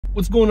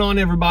What's going on,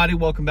 everybody?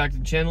 Welcome back to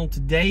the channel.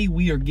 Today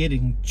we are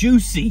getting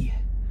juicy.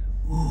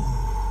 Ooh.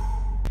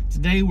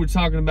 Today we're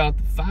talking about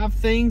the 5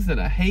 things that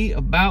I hate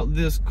about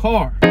this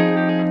car.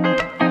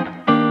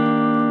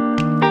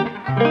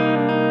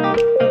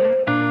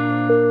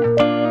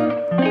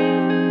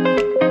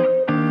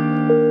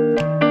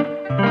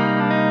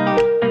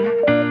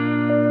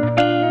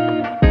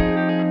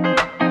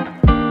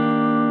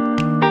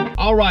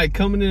 All right,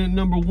 coming in at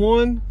number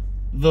 1,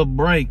 the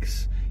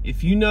brakes.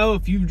 If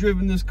you've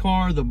driven this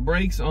car, the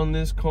brakes on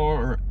this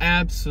car are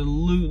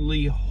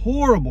absolutely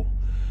horrible.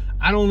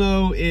 I don't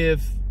know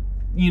if,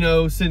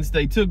 since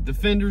they took the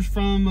fenders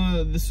from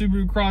the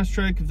Subaru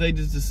Crosstrek, if they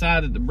just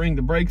decided to bring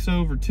the brakes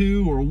over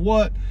too or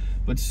what,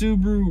 but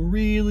Subaru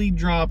really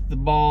dropped the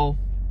ball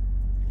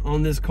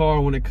on this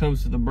car when it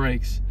comes to the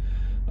brakes.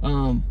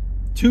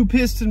 2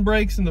 piston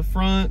brakes in the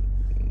front.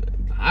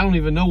 I don't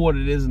even know what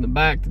it is in the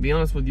back, to be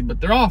honest with you,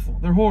 but they're awful.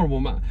 They're horrible.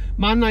 My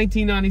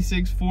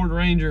 1996 Ford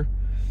Ranger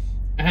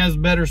has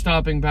better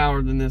stopping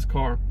power than this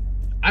car.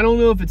 I don't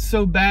know if it's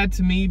so bad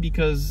to me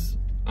because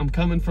I'm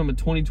coming from a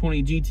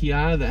 2020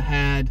 GTI that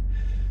had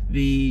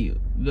the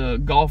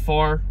Golf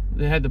R.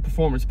 They had the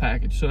performance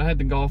package. So I had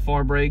the Golf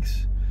R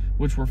brakes,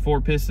 which were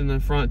 4 piston in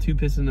the front, 2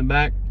 piston in the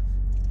back.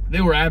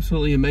 They were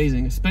absolutely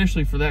amazing,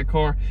 especially for that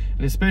car,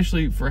 and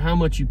especially for how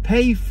much you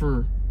pay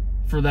for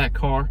that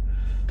car.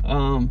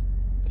 And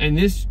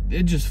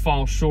it just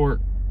falls short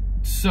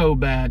so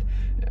bad.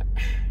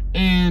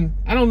 And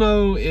I don't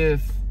know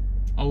if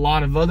a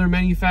lot of other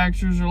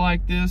manufacturers are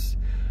like this.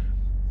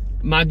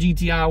 My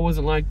GTI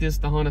wasn't like this.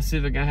 The Honda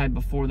Civic I had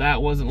before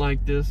that wasn't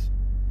like this.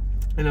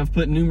 And I've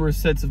put numerous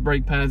sets of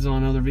brake pads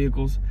on other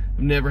vehicles.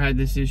 I've never had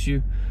this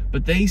issue.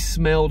 But they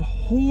smelled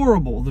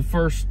horrible the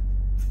first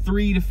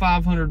 300 to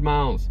 500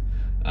 miles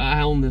I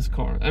owned this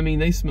car. I mean,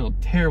 they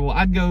smelled terrible.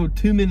 I'd go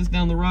 2 minutes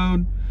down the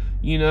road,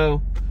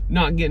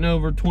 not getting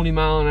over 20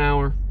 miles an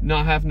hour,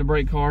 not having to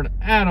brake hard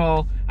at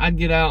all. I'd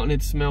get out and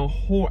it'd smell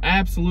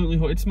absolutely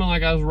horrible. It smelled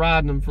like I was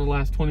riding them for the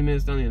last 20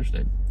 minutes down the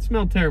interstate. It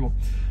smelled terrible.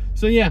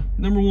 So yeah,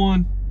 number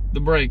 1, the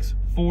brakes,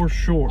 for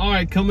sure. All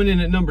right, coming in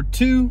at number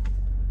 2,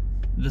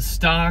 the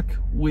stock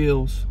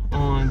wheels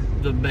on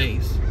the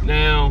base.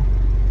 Now,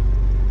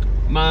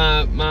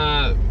 my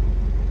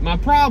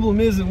problem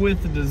isn't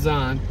with the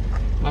design.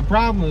 My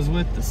problem is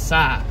with the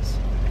size.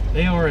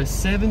 They are a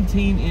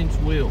 17-inch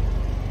wheel,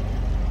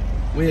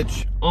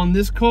 which on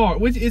this car,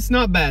 which it's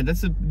not bad.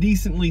 That's a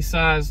decently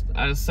sized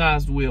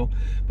wheel.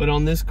 But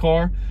on this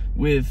car,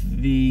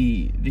 with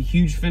the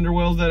huge fender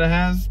wells that it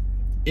has,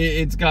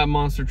 it's got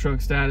monster truck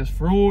status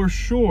for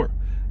sure.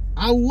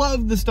 I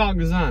love the stock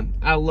design.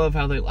 I love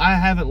how I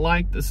haven't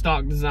liked the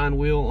stock design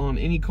wheel on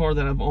any car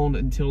that I've owned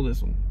until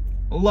this one.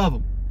 I love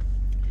them.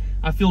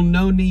 I feel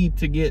no need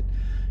to get,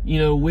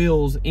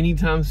 wheels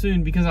anytime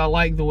soon because I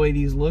like the way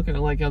these look and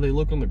I like how they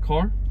look on the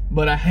car.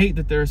 But I hate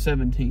that they're a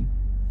 17.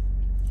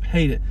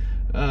 Hate it.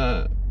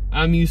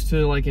 I'm used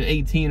to like an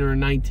 18 or a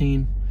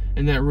 19,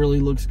 and that really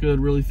looks good,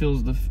 really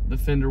fills the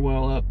fender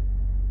well up.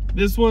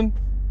 This one,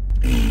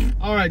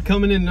 all right,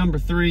 coming in number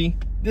 3.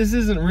 This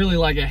isn't really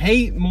like a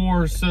hate,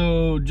 more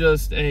so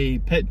just a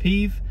pet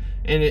peeve,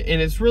 and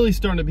it's really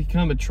starting to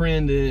become a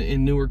trend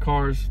in newer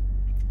cars.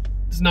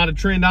 It's not a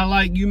trend I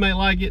like. You may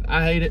like it.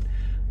 I hate it,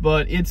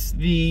 but it's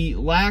the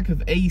lack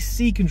of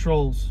AC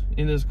controls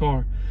in this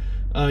car.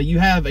 You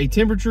have a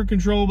temperature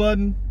control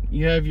button.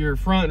 You have your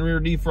front and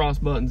rear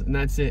defrost buttons, and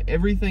that's it.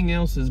 Everything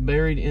else is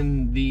buried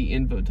in the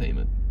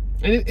infotainment.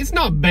 And it's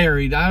not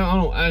buried.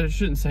 I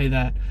shouldn't say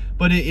that,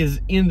 but it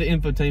is in the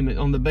infotainment.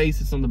 On the base,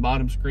 it's on the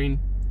bottom screen.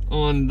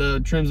 On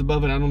the trims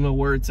above it, I don't know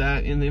where it's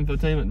at in the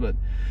infotainment, but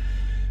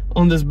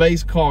on this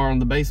base car, on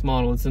the base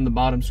model, it's in the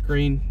bottom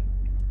screen.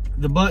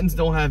 The buttons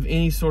don't have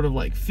any sort of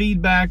like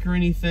feedback or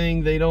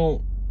anything. They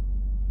don't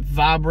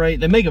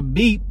vibrate. They make a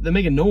beep. They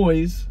make a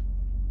noise.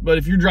 But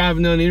if you're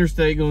driving down the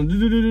interstate going,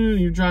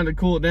 you're trying to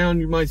cool it down,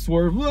 you might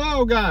swerve.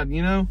 Oh God,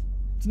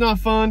 it's not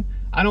fun.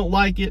 I don't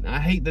like it. I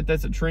hate that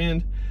that's a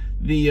trend.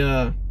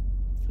 The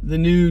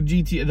new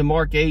GT, the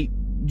Mark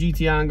 8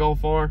 GTI and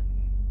Golf R,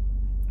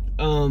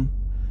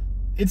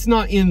 it's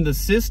not in the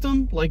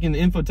system, like in the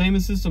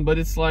infotainment system, but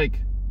it's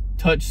like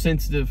touch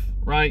sensitive,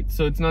 right?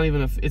 So it's not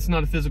even it's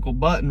not a physical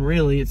button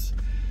really. It's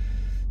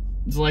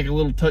like a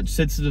little touch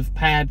sensitive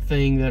pad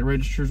thing that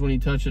registers when you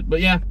touch it.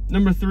 But yeah,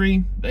 number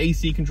 3, the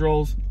AC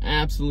controls,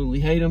 absolutely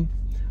hate them.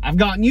 I've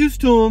gotten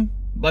used to them,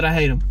 but I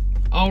hate them.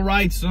 All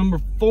right, so number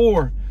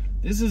 4,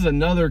 this is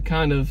another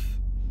kind of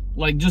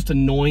like just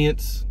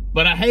annoyance,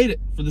 but I hate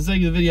it. For the sake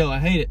of the video, I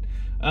hate it.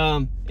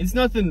 It's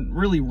nothing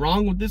really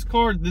wrong with this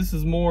car. This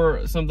is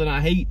more something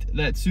I hate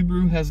that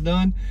Subaru has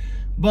done.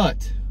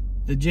 But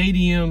the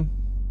JDM,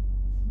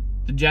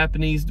 the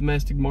Japanese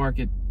domestic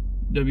market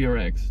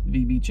WRX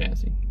VB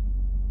chassis,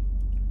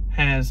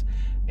 has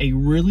a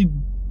really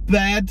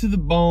bad to the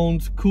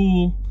bones,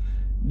 cool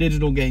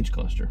digital gauge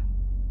cluster.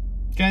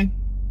 Okay?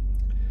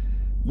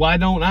 Why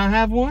don't I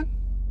have one,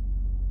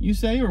 you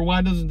say? Or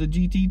why doesn't the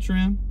GT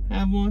trim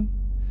have one?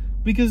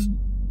 Because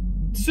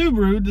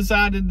Subaru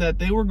decided that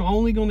they were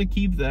only going to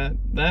keep that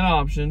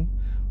option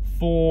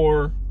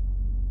for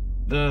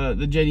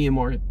the JDM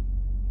market,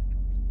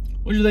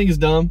 which I think is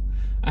dumb.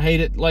 I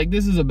hate it. Like,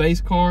 this is a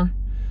base car,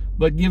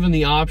 but given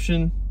the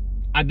option,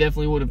 I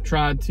definitely would have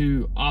tried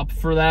to opt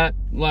for that.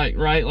 Like,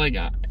 right? Like,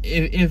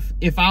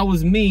 if I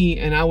was me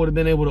and I would have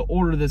been able to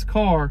order this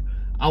car,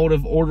 I would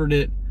have ordered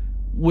it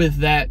with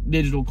that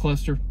digital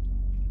cluster.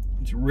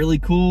 It's really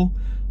cool.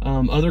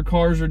 Other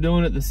cars are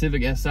doing it. The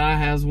Civic Si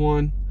has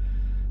one.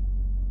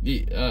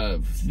 The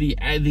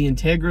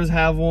Integras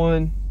have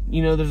one.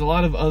 You know, there's a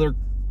lot of other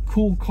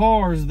cool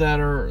cars that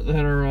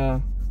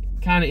are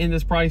kind of in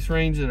this price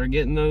range that are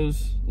getting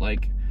those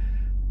like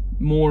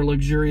more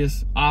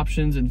luxurious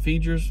options and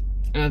features.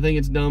 And I think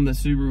it's dumb that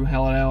Subaru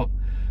held out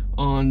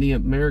on the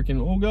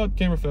American. Oh God,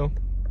 camera fell.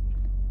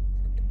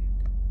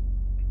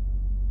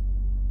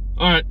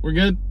 All right, we're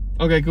good.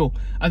 Okay, cool.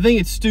 I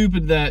think it's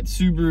stupid that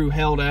Subaru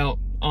held out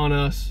on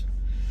us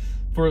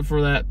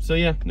for that. So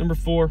yeah, number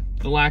 4,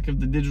 the lack of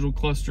the digital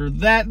cluster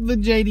that the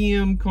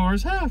JDM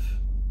cars have.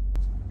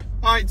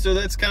 All right, so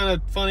that's kind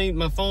of funny.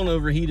 My phone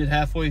overheated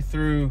halfway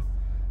through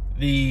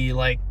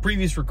the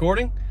previous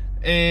recording,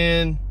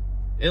 and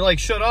it like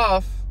shut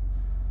off.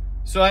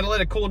 So I had to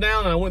let it cool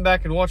down, and I went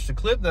back and watched the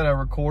clip that I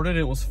recorded.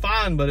 It was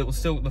fine, but it was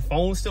still, the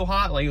phone was still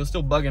hot, like it was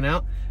still bugging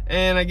out,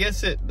 and I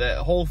guess that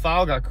whole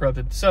file got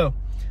corrupted. So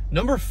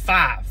number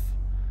 5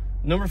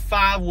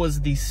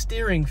 was the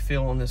steering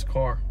feel on this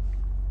car.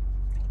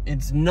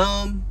 It's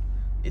numb,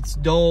 it's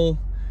dull,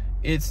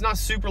 it's not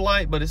super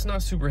light, but it's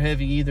not super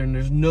heavy either, and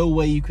there's no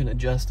way you can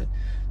adjust it.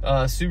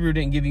 Subaru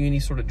didn't give you any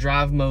sort of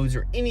drive modes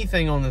or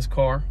anything on this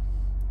car.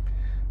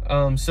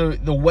 So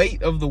the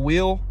weight of the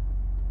wheel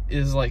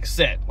is like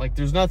set, like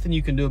there's nothing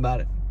you can do about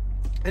it.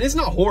 And it's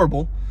not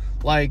horrible,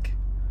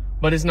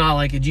 but it's not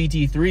like a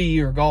GT3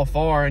 or Golf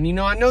R. And you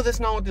know, I know that's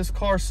not what this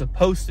car's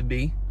supposed to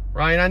be,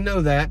 right? I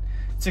know that.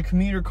 It's a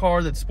commuter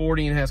car that's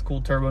sporty and has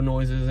cool turbo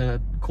noises and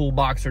a cool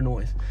boxer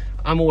noise.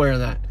 I'm aware of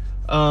that.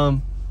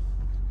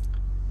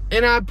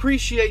 And I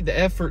appreciate the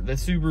effort that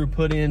Subaru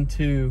put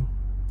into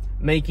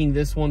making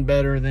this one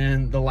better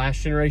than the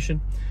last generation,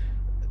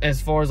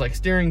 as far as like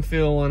steering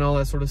feel and all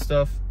that sort of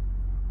stuff.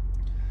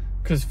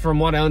 Because from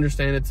what I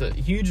understand, it's a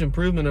huge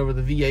improvement over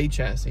the V8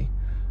 chassis.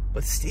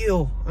 But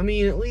still, I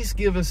mean, at least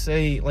give us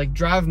a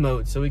drive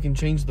mode so we can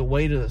change the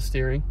weight of the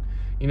steering.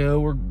 You know,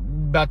 we're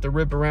about to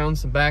rip around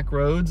some back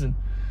roads and,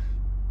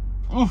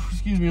 oh,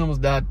 excuse me,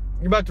 almost died.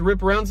 You're about to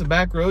rip around some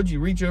back roads, you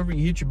reach over,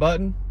 you hit your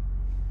button,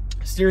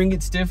 steering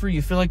gets stiffer,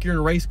 you feel like you're in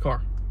a race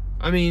car.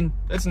 I mean,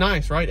 that's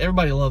nice, right?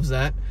 Everybody loves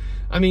that.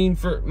 I mean,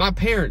 for my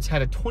parents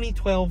had a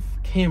 2012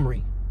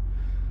 Camry.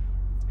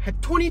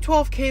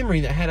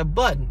 That had a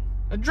button,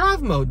 a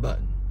drive mode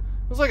button.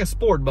 It was like a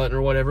sport button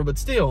or whatever, but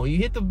still, you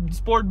hit the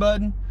sport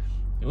button,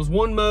 it was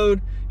one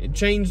mode, it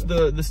changed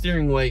the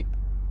steering weight.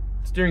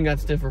 Steering got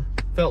stiffer,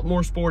 felt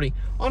more sporty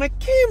on a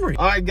Camry.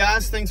 All right,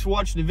 guys, thanks for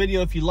watching the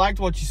video. If you liked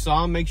what you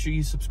saw, make sure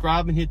you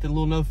subscribe and hit the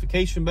little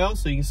notification bell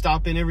so you can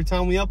stop in every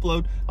time we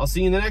upload. I'll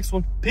see you in the next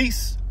one.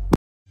 Peace.